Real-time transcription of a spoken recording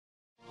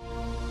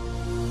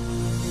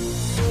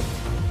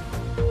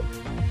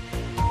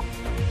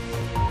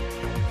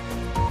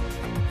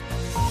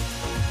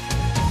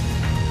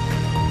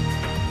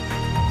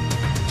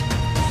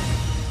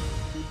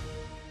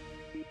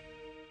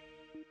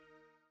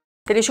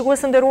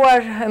Teleshikues të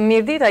nderuar,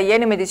 mirëdita,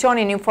 jeni me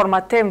edicionin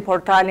informativ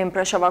portalin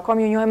Presheva.com,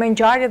 ju njohim me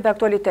ngjarjet dhe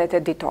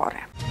aktualitetet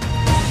ditore.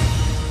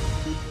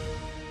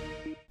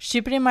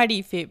 Shqipëri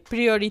Marifi,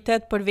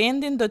 prioritet për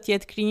vendin do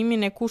t'jetë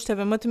krijimin e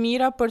kushteve më të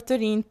mira për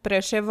të rinjt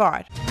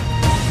preshevar.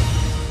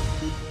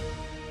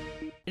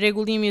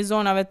 Rregullimi i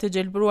zonave të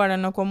gjelbruara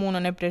në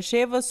komunën e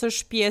Preshevës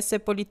është pjesë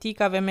e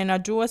politikave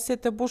menaxhuese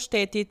të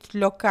pushtetit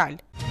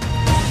lokal.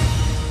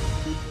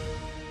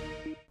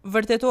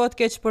 Vërtetohet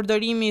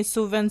keqpërdorimi i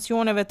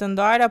subvencioneve të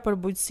ndara për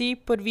bujqësi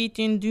për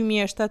vitin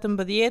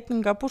 2017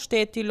 nga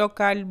pushteti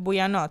lokal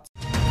Bujanoc.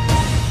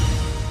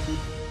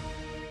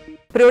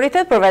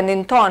 Prioritet për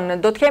vendin tonë,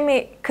 do të kemi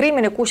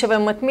krimin e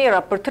kushteve më të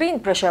mira për të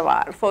rinjt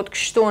preshevar, thot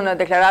kështu në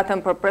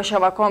deklaratën për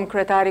Presheva.com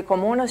kryetari i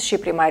komunës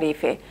Shqipëri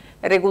Marifi.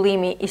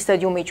 Rregullimi i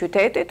stadiumit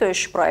qytetit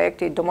është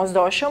projekti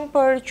domosdoshëm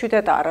për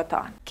qytetarët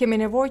tanë.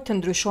 Kemi nevojë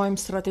të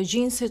ndryshojmë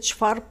strategjinë se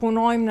çfarë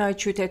punojmë në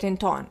qytetin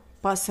tonë.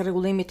 Pas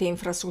rregullimit të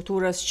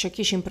infrastrukturës që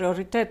kishin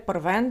prioritet për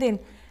vendin,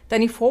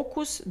 tani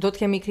fokus do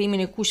të kemi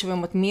krimin e kushteve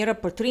më të mira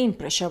për të rinjt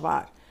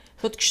preshevar.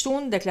 Thot kështu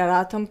në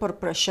deklaratën për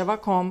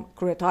Presheva.com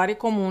kryetari i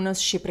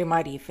komunës Shqipëri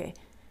Marifi.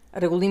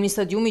 Rregullimi i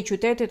stadiumit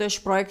qytetit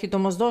është projekti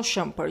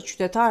domosdoshëm për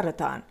qytetarët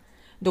tanë.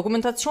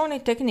 Dokumentacioni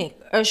teknik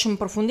është në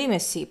përfundim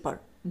e sipër.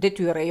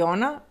 Detyra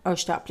jona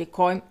është të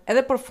aplikojmë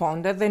edhe për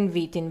fonde dhe në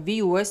vitin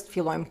vijues të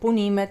fillojmë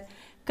punimet,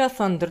 ka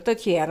thënë ndër të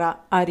tjera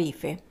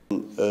Arifi.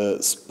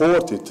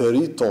 Sporti të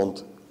rinjt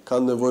tonë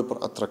kanë nevojë për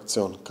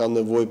atrakcion, kanë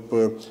nevojë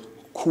për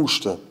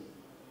kushte.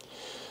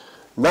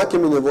 Na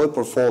kemi nevojë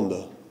për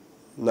fonde.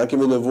 Na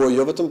kemi nevojë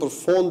jo vetëm për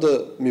fonde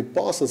mi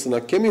pasën se na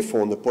kemi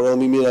fonde, por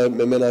edhe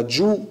me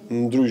menaxhu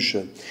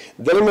ndryshe.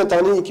 Deri më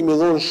tani kemi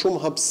dhënë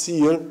shumë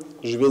hapësirë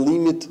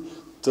zhvillimit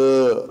të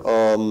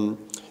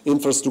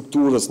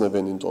infrastrukturës në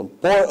vendin tonë,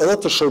 por edhe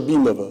të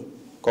shërbimeve,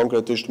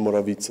 konkretisht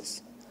Moravicës.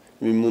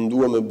 Kemi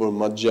munduar me bërë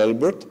më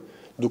gjelbërt,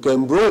 duke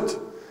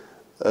mbrojtë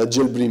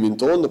gjelbrimin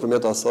tonë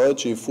nëpërmjet asaj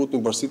që i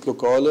futmi bashkitë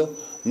lokale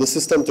në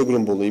sistem të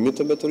grumbullimit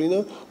të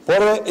mbeturinave,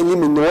 por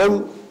eliminojmë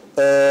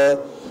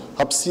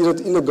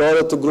hapësirët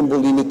ilegale të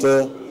grumbullimit të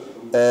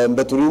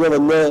mbeturinave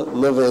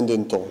në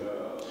vendin tonë.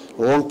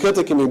 Unë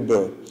këtë kemi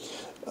bërë.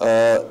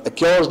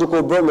 Kjo është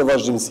duke u bërë me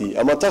vazhdimsi.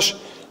 Ama tash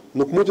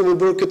nuk mund të më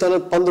bërë këtë anë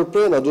pa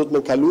ndërprerje, duhet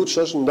me kalu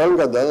çash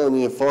ngadalë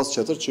në një fazë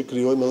tjetër që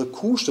krijojmë edhe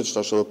kushte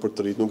çash edhe për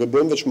të rinjt. Nuk e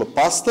bëjmë vetëm më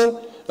pastër,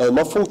 edhe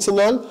më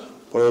funksional,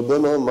 por e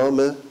bëjmë edhe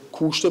me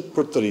kushte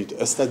për të rinjt.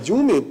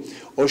 Stadiumi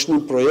është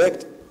një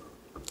projekt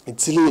i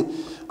cili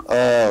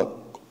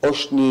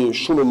është një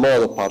shumë i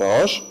madh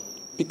parash,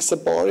 pikë së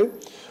pari,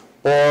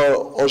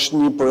 por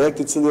është një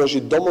projekt i cili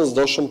është i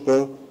domosdoshëm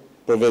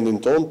për vendin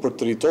tonë, për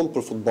të rinjt tonë,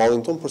 për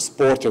futbollin tonë, për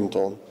sportin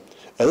tonë,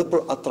 edhe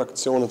për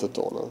atraksionet e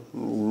tona.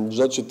 Në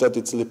çdo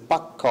qytet i cili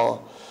pak ka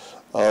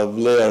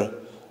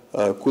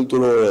vlerë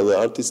kulturore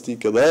dhe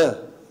artistike dhe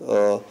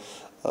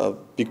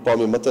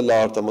pikpamje më të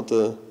larta,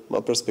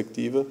 më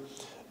perspektive,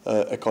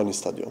 e ka një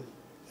stadium.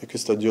 Ky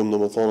stadium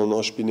domethënë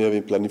është pinëvi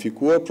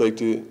planifikuar,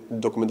 projekti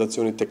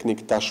dokumentacioni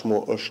teknik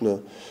tashmë është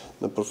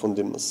në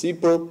përfundim më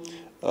sipër.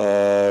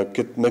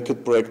 Me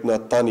këtë projekt na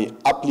tani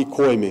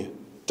aplikojmë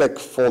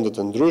tek fondet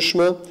e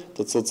ndryshme,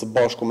 të cilët së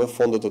bashku me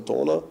fondet e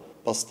tona,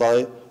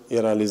 pastaj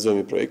i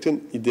realizojmë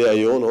projektin. Ideja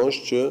jonë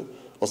është që,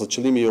 ose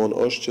qëllimi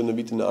jonë është që në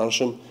vitin e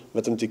ardhshëm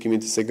vetëm të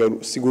kemi të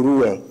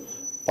siguruar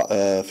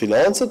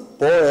financët,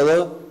 por edhe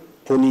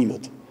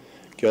punimet.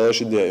 Kjo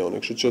është ideja jonë,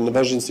 kështu që në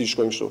vazhdimsi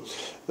shkojmë kështu.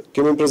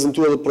 Kemi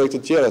prezantuar edhe projekte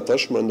tjera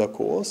tash brenda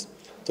kohës,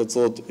 të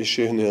cilët i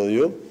shihni edhe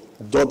ju,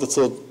 do të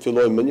cilët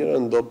fillojmë më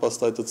njëherë, do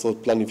pastaj të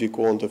cilët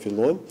planifikohen të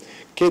fillojmë.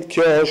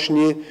 Kjo është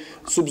një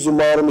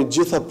subzumarëm i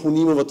gjitha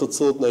punimeve të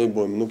cilët na i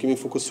bëjmë. Nuk kemi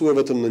fokusuar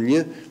vetëm në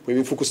një, por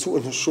kemi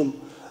fokusuar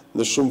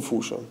në shumë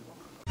fusha.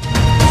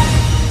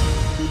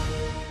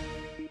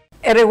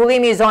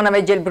 Rregullimi i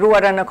zonave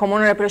gjelbruara në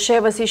komunën e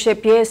Preshevës ishte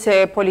pjesë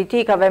e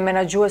politikave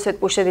menaxhuese të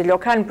pushtetit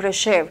lokal në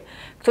Preshevë.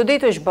 Këtë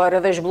ditë është bërë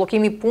edhe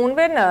zhbllokimi i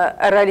punëve në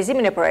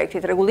realizimin e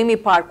projektit rregullimi i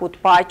parkut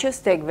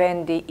Paqës tek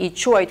vendi i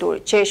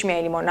quajtur Qeshmja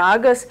e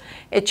Limonagës,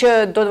 e që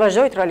do të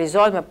vazhdojë të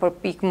realizohet me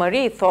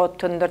përpikmëri,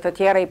 thotë ndër të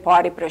tjera i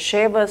pari i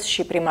Preshevës,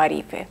 Shqipëri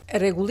Marifi.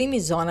 Rregullimi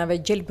i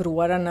zonave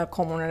gjelbruara në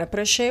komunën e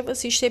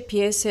Preshevës ishte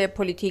pjesë e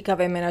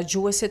politikave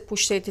menaxhuese të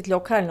pushtetit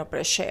lokal në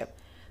Preshevë.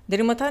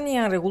 Deri më tani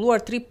janë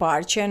rregulluar 3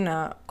 parqe në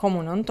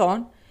komunën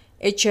tonë,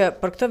 e që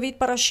për këtë vit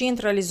parashin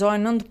të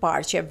realizohen 9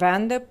 parqe,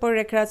 vende për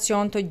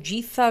rekreacion të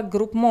gjitha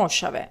grup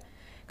moshave.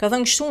 Ka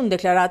thënë kështu në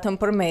deklaratën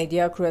për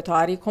media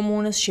kryetari i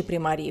komunës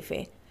Shqipëri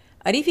Marifi.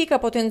 Arifi ka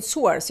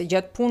potencuar se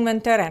gjatë punëve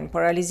në terren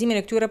për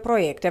realizimin e këtyre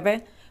projekteve,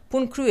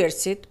 punë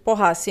kryerësit po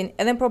hasin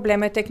edhe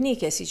probleme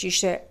teknike, siç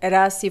ishte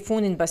rasti i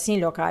fundit në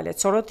basinë lokale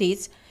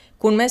Corotic,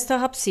 ku në mes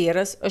të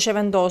hapësirës është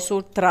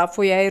vendosur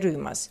trafoja e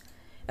rrymës.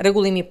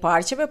 Rregullimi i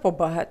parqeve po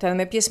bëhet edhe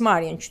me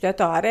pjesëmarrjen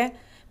qytetare,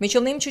 me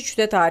qëllim që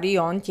qytetari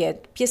jonë të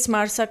jetë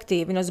pjesëmarrës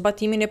aktiv në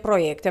zbatimin e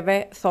projekteve,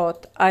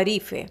 thot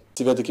Arifi.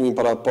 Si vetë kemi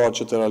para parë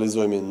që të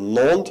realizojmë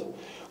nënt,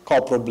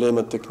 ka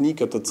probleme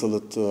teknike të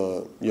cilët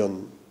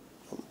janë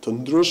të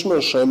ndryshme,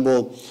 në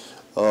shembull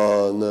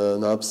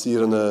në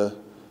hapësirën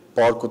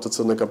parkut të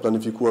cilën e ka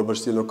planifikuar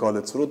Bashkia Lokale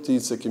e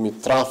Curuticë, kemi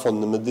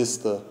trafon në midis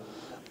të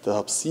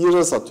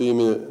hapësirës, aty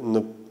jemi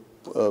në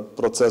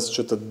proces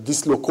që të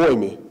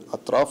dislokojmë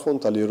atë trafon,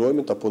 ta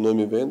lirojmë, ta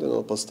punojmë vendin,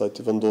 dhe pastaj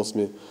të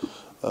vendosmi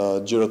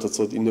gjërat të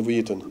cilat i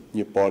nevojitën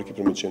një park i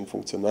për me qenë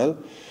funksional.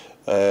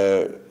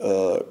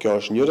 Kjo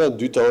është njëra.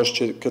 Dyta është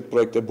që këtë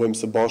projekt e bëjmë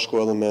së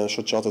bashku edhe me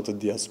shoqatat e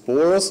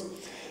diasporës,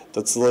 të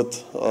cilët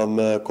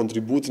me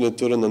kontributin e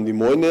tyre na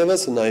ndihmojnë neve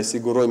se na i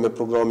sigurojmë me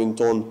programin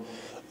ton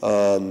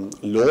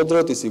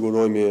lodrat, i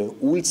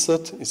sigurojmë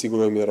ulcët, i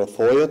sigurojmë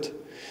rrethojet,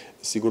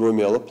 i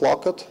sigurojmë edhe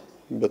pllakët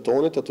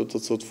betonit, ato të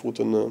cilët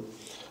futen në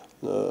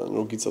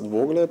rrugicat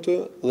vogla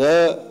aty, dhe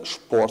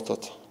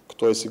shportat.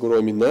 Këto i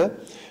sigurojmë ne.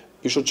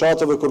 I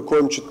shoqatave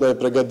kërkojmë që të na i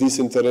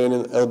përgatisin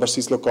terrenin edhe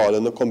bashkisë lokale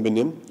në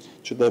kombinim,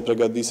 që të na i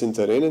përgatisin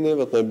terrenin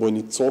neve, të na i bëjnë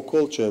një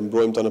cokull që e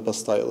mbrojmë tani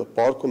pastaj edhe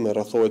parkun me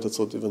rrethojet të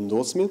cilat i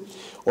vendosmi.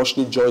 Është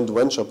një joint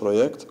venture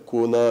projekt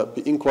ku na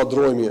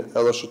inkuadrojmë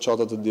edhe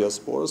shoqatat e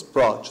diasporës,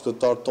 pra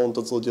qytetarët tonë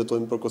të cilët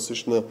jetojnë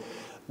përkohësisht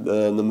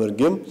në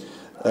Mërgim,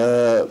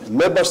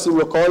 me bashkinë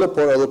lokale,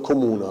 por edhe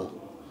komuna.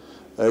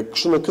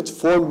 Kështu në këtë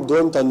formë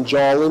dojmë ta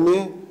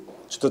ngjallemi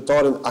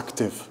qytetarin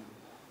aktiv,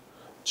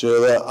 që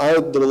edhe ai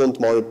të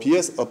marrë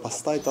pjesë, e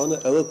pastaj tani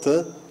edhe të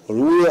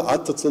ruajë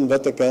atë të cilën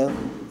vetë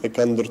e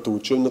ka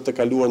ndërtuar, që në të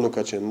kaluar nuk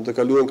ka qenë. Në të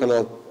kaluar kanë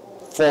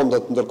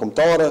fondet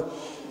ndërkombëtare,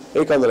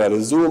 e kanë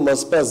realizuar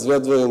mas 5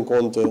 vjetëve në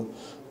kohë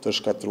të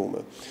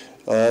shkatruar.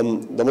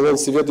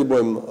 Domethënë si vetë i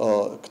bëjmë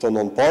këto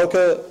non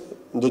parke,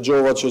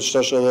 ndëgjova që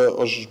çtash edhe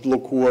është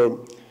bllokuar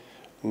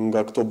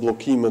nga këto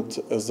bllokimet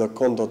e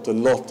zakonta të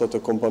lotë të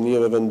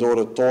kompanive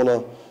vendore tona,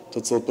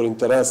 të cilët për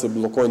interesi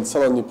bllokojnë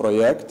cila një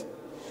projekt,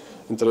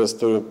 interes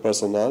të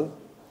personal,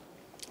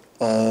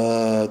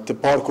 të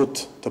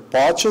parkut të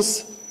Paqës,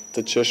 të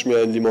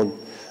qeshmja e Limon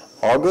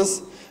Agës,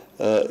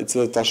 i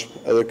cilë tash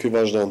edhe ky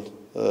vazhdon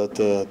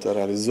të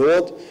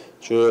realizohet,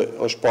 që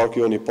është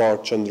parku jonë i parë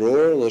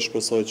qendror dhe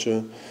shpresoj që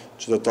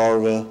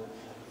qytetarëve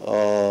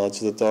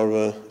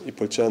i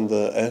pëlqen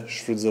dhe e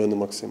shfrytëzojnë në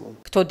maksimum.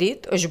 Këto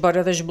ditë është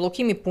bërë edhe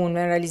zhbllokimi i punëve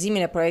në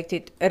realizimin e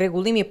projektit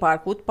rregullimi i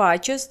parkut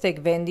Paqës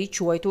tek vendi i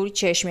quajtur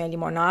Qeshmja e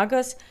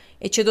Limonagës,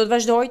 e që do të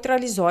vazhdojë të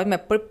realizohet me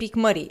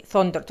përpikmëri,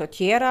 thonë ndër të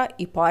tjera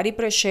i pari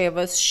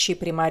Preshevës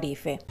Shqipëri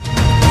Marifi.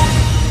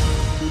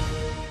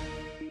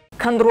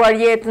 Ka ndruar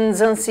jetën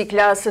nxënësi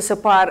klasës së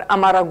parë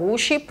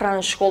Amaragushi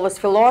pranë shkollës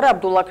fillore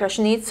Abdullah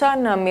Krashnica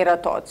në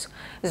Miratoc.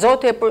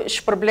 Zoti e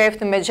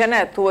shpërbleft me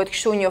xhenet, thuhet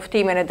kështu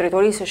njoftimin e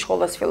drejtorisë së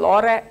shkollës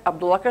fillore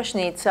Abdullah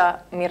Krashnica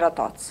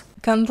Miratoc.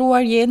 Ka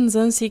ndruar jetën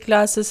nxënësi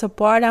klasës së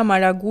parë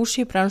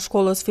Amaragushi pranë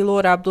shkollës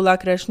fillore Abdullah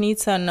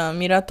Krashnica në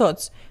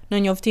Miratoc.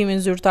 Në njoftimin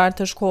zyrtar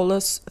të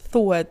shkollës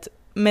thuhet,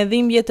 me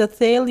dhimbje të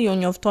thellë ju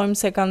njoftojmë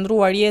se ka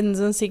ndruar jetën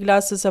nxënësi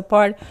klasës së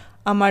parë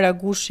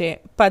Amaragushi,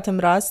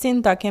 patëm rastin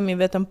ta kemi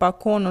vetëm pak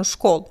kohë në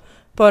shkollë,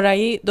 por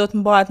ai do të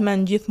mbahet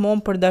mend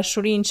gjithmonë për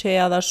dashurinë që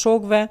ja dha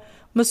shokëve,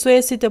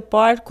 mësuesit e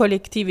parë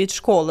kolektivit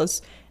shkollës.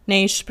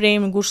 Ne i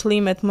shprehim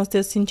ngushëllimet më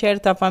të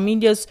sinqerta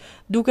familjes,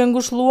 duke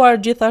ngushëlluar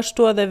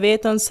gjithashtu edhe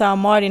veten se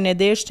amarin e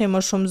deshti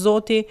më shumë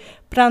Zoti,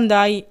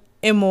 prandaj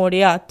e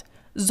mori atë.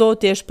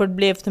 Zoti e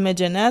shpërbleft me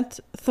xhenet,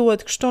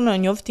 thuhet kështu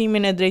në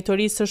njoftimin e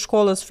drejtorisë së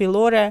shkollës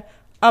fillore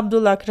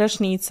Abdullah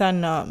Krashnica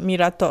në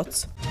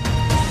Miratoc.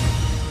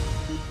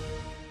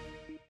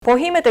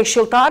 Pohimet e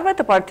këshilltarëve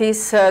të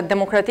Partisë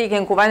Demokratike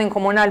në Kuvendin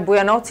Komunal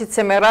Bujanocit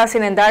se me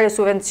rastin e ndarjes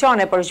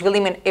subvencione për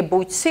zhvillimin e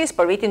bujqësisë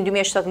për vitin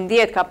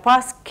 2017 ka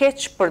pas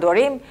keq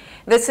përdorim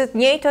dhe se të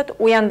njëjtët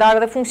u janë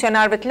ndarë dhe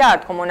funksionarëve të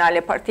lartë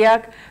komunale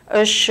partijak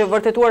është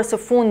vërtetuar së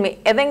fundmi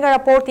edhe nga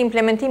raporti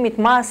implementimit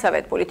masave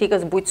të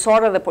politikës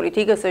bujqësore dhe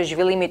politikës së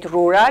zhvillimit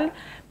rural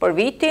për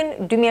vitin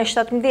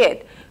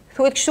 2017,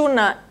 thuhet kështu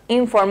në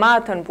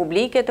informatën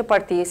publike të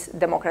Partisë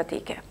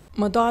Demokratike.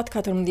 Më datë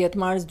 14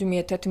 mars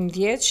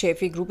 2018,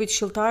 shefi i grupit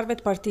këshilltarëve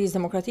të Partisë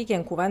Demokratike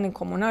në Kuvendin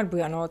Komunal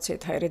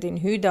Bujanocit, Hajredin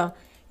Hyda,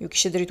 ju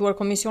kishte drejtuar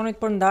komisionit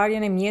për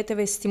ndarjen e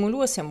mjeteve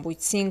stimuluese në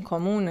bujqësinë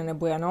komunën e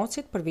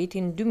Bujanocit për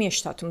vitin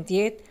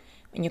 2017,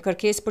 me një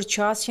kërkesë për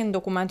qasjen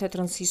dokumente të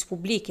rëndësisë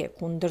publike,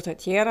 ku ndër të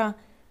tjera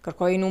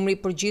kërkoi numri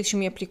i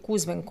përgjithshëm i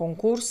aplikuesve në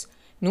konkurs,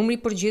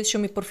 numri i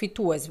përgjithshëm i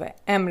përfituesve,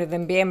 emri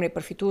dhe mbiemri i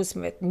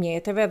përfituesve të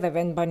mjeteve dhe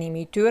vend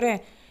banimi i tyre,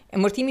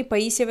 emërtimi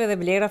pajisjeve dhe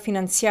vlera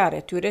financiare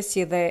tyre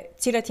si dhe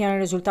cilat janë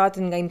rezultatet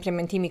nga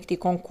implementimi i këtij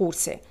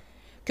konkursi.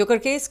 Kjo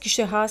kërkesë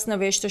kishte has në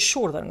vesh të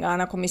shurdhër nga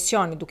ana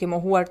komisionit duke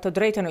mohuar të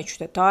drejtën e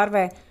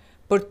qytetarëve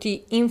për t'i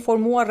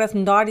informuar rreth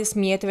ndarjes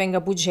mjeteve nga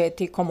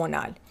buxheti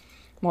komunal.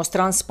 Mos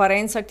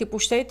transparenca këtij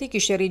pushteti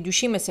kishte rri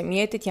dyshime se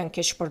mjetet janë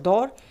keq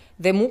përdor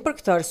dhe mu për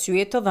këtë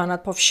arsye të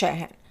dhënat po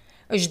fshehen.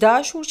 Është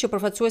dashur që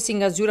përfaqësuesi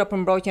nga zyra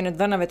për mbrojtjen e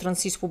dhënave të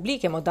rëndësisë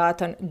publike më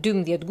datën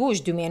 12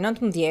 gusht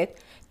 2019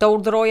 të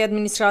urdhërojë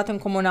administratën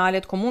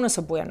komunale të komunës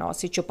së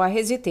Bujanocit që pa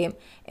hezitim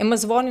e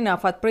mëzvonin në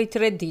afat prej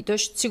 3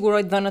 ditësh të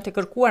sigurojë dhënat e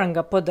kërkuara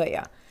nga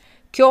PD-ja.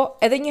 Kjo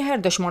edhe një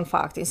herë dëshmon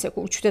faktin se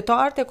kur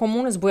qytetarët e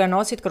komunës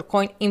Bujanocit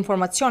kërkojnë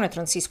informacione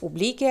të rëndësisë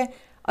publike,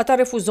 ata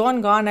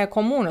refuzohen nga ana e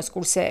komunës,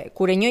 kurse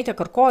kur e njëjta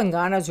kërkohen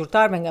nga ana e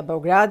zyrtarëve nga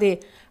Beogradi,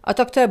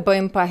 ata këtë e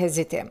bëjnë pa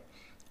hezitim.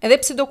 Edhe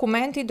pse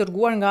dokumenti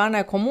dërguar nga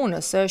ana e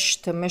komunës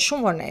është me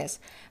shumë vonesë,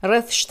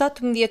 rreth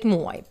 17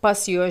 muaj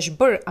pasi është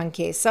bërë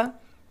ankesa,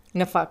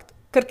 në fakt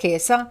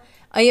kërkesa,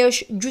 ai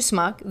është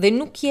gjysmak dhe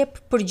nuk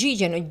jep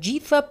përgjigje në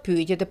gjitha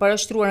pyetjet e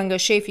parashtruara nga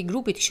shefi i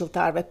grupit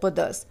këshilltarëve të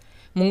PD-s.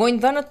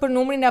 Mungojnë dhënat për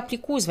numrin e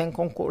aplikuesve në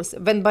konkurs,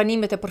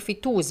 vendbanimet e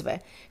përfituesve,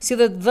 si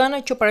dhe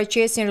dhënat që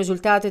paraqesin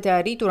rezultatet e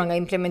arritura nga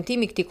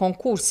implementimi i këtij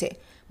konkursi.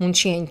 Mund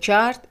të jenë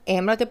qartë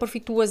emrat e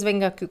përfituesve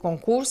nga ky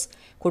konkurs,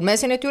 kur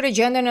mesin e tyre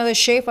gjenden edhe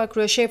shefa,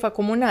 kryeshefa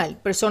komunal,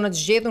 personat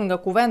zgjedhur nga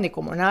kuvendi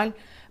komunal,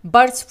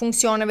 bartës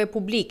funksioneve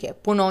publike,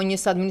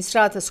 punonjës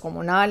administratës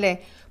komunale,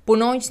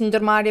 punonjës në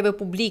ndërmarrjeve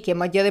publike,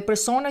 madje edhe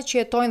personat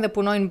që jetojnë dhe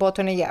punojnë në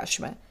botën e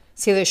jashtme,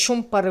 si dhe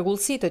shumë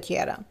parregullsi të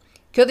tjera.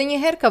 Kjo dhe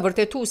njëherë ka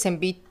vërtetuar se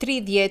mbi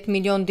 30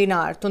 milion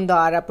dinar të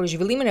ndara për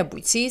zhvillimin e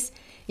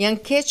bujqësisë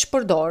janë keq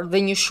përdorur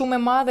dhe një shumë e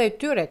madhe e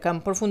tyre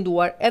kanë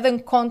përfunduar edhe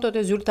në kontot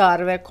e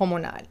zyrtarëve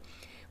komunal.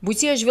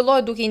 Bujqësia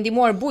zhvillohet duke i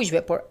ndihmuar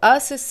bujqëve, por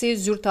asesi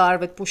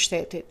zyrtarëve të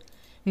pushtetit.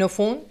 Në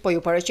fund, po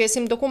ju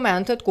paraqesim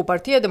dokumentet ku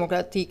Partia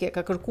Demokratike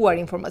ka kërkuar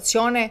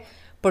informacione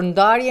për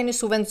ndarjen e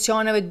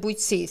subvencioneve të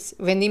bujqësisë,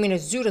 vendimin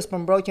e zyrës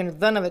për mbrojtjen e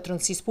dhënave të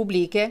rëndësisë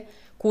publike,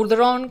 ku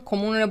urdhëron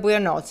komunën e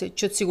Bujanocit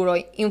që të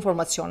sigurojë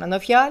informacione në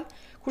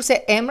fjalë,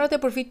 kurse emrat e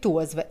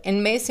përfituesve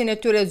në mesin e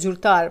tyre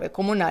zyrtarëve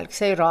komunal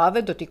kësaj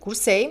radhe do t'i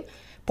kursejmë,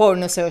 por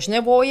nëse është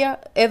nevoja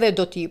edhe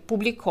do t'i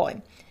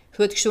publikojmë.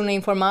 Thuhet kështu në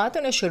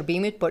informatën e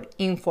shërbimit për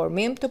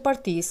informim të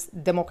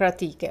Partisë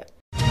Demokratike.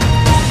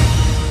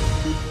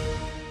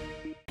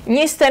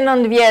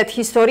 29 vjet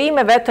histori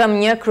me vetëm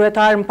një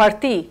kryetar në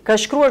parti, ka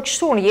shkruar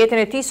kështu në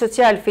jetën e tij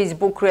social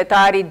Facebook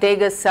kryetari i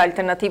Degës së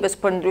Alternativës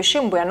për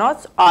Ndryshim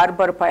Bujanoc,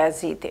 Arbër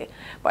Pajaziti.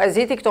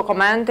 Pajaziti këto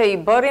komente i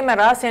bëri me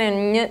rastin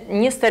e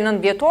 29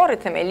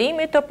 vjetorit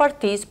themelimit të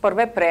Partisë për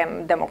Veprim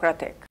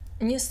Demokratik.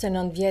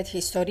 29 vjet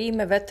histori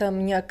me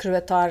vetëm një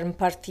kryetar në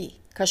parti.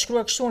 Ka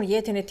shkruar kështu në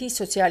jetën e tij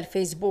social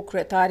Facebook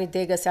kryetari i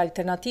Degës së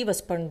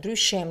Alternativës për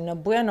Ndryshim në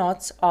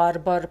Bujanoc,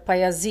 Arbër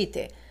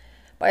Pajaziti.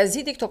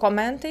 Pajaziti këto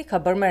komente ka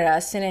bërë me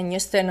rastin e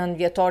 29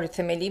 vjetorit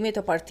themelimit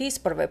të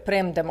Partisë për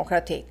Veprim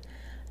Demokratik.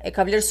 E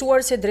ka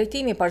vlerësuar se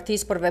drejtimi i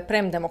Partisë për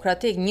Veprim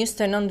Demokratik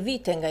 29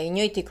 vite nga i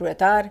njëjti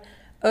kryetar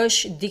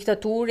është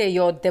diktaturë e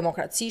jo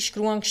demokraci,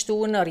 shkruan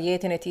kështu në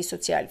rrjetin e tij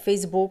social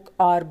Facebook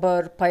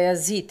Arbër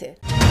Pajaziti.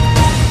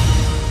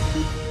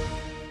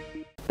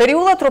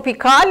 Periudha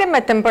tropikale me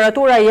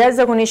temperatura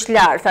jashtëzakonisht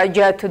larta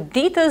gjatë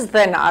ditës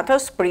dhe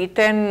natës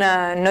priten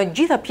në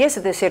gjitha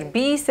pjesët e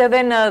Serbisë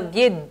edhe në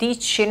 10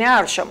 ditë e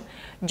ardhshëm,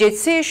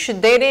 gjithsesi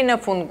deri në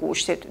fund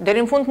gushtit.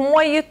 Deri në fund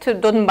muajit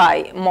do të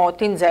mbajë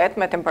moti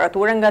nxehtë me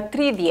temperatura nga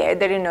 30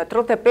 deri në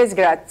 35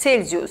 gradë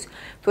Celsius,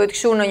 thuhet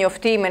kështu në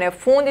njoftimin e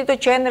fundit të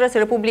Qendrës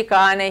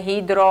Republikane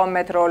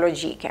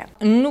Hidrometeorologjike.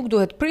 Nuk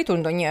duhet pritur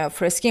ndonjë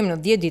freskim në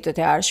 10 ditët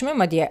e ardhshme,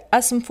 madje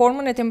as në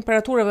formën e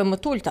temperaturave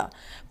më të ulta,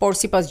 por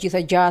sipas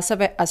gjitha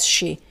gjasave as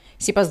shi.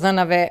 Sipas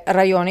dhënave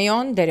rajoni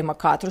jon deri më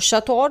 4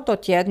 shtator do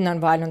të jetë në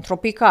valën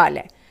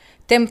tropikale.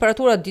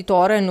 Temperaturat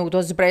ditore nuk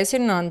do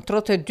zbresin në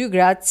 32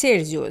 gradë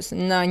Celsius.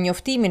 Në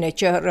njoftimin e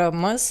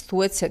QRM-s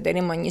thuhet se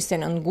deri më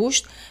 29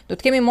 gusht do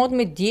të kemi mot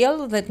me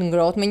diell dhe të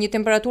ngrohtë me një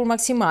temperaturë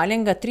maksimale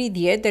nga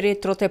 30 deri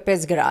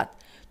 35 gradë,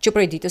 që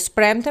prej ditës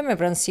premte me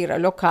vranësira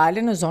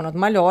lokale në zonat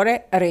malore,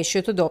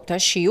 rreshje të dobta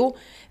shiu,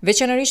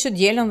 veçanërisht të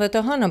dielën dhe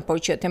të hënën,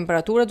 por që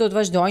temperaturat do të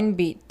vazhdojnë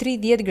mbi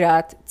 30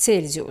 gradë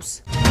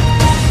Celsius.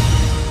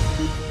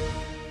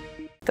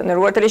 Të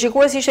nderuar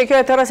teleshikues, ishte kjo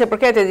e tëra se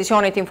përket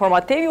edicionit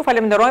informativ. Ju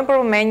falenderojmë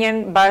për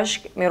vëmendjen.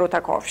 Bashkë miru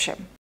takofshim.